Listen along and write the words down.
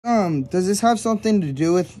does this have something to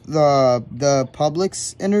do with the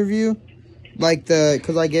Publix interview? Like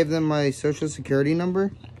because I gave them my social security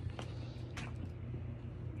number?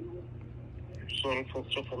 So,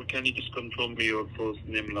 first of all, can you just confirm your first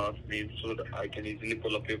name, last name, so that I can easily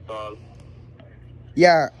pull up your file?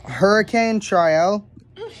 Yeah, Hurricane Trial.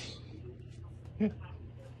 Can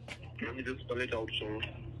you just spell it out, sir?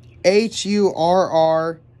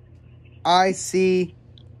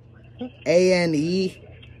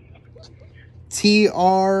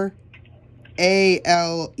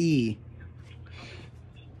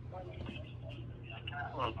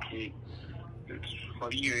 Okay. It's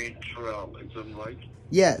Hurricane Trial, is that right?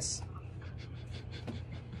 Yes.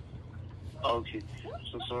 Okay.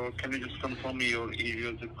 So, sir, can you just confirm your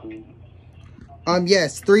area zip code?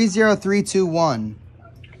 Yes, 30321.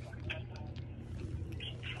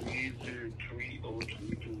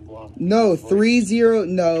 3030321. No,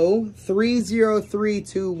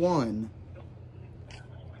 30321.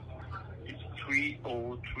 It's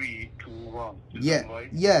 30321. Is Yeah. that right?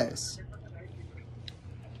 Yes.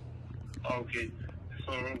 Okay.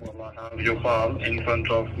 Sir, well, I have your file in front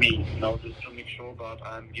of me. Now, just to make sure that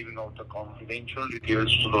I'm giving out the confidential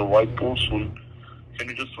details to the right person, can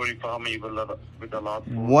you just verify me with the last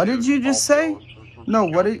four What did you just say? your social No,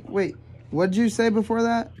 security? wait, what did you say before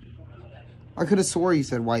that? I could have swore you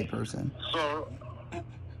said white person. Sir,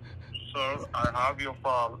 I have your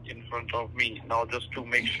file in front of me. Now, just to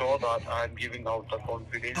make sure that I'm giving out the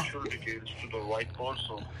confidential details to the right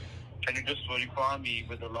person, can you just verify me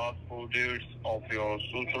with the last 4 digits of your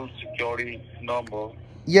social security number?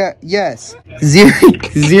 Yeah, yes.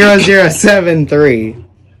 0073.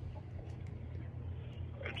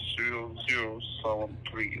 It's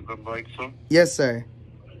 0073. Is that right, sir? Yes, sir.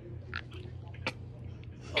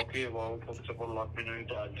 Okay, well, first of all, let me know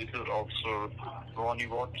that this is Officer Ronnie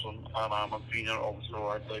Watson, and I'm a senior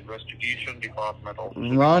officer at the Investigation Department of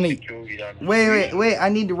Ronnie. Security and Wait. I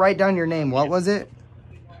need to write down your name. What was it?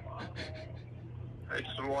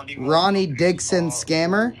 It's Ronnie Dixon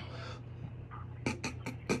Scammer?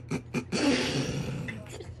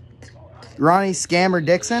 Ronnie Scammer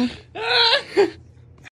Dixon?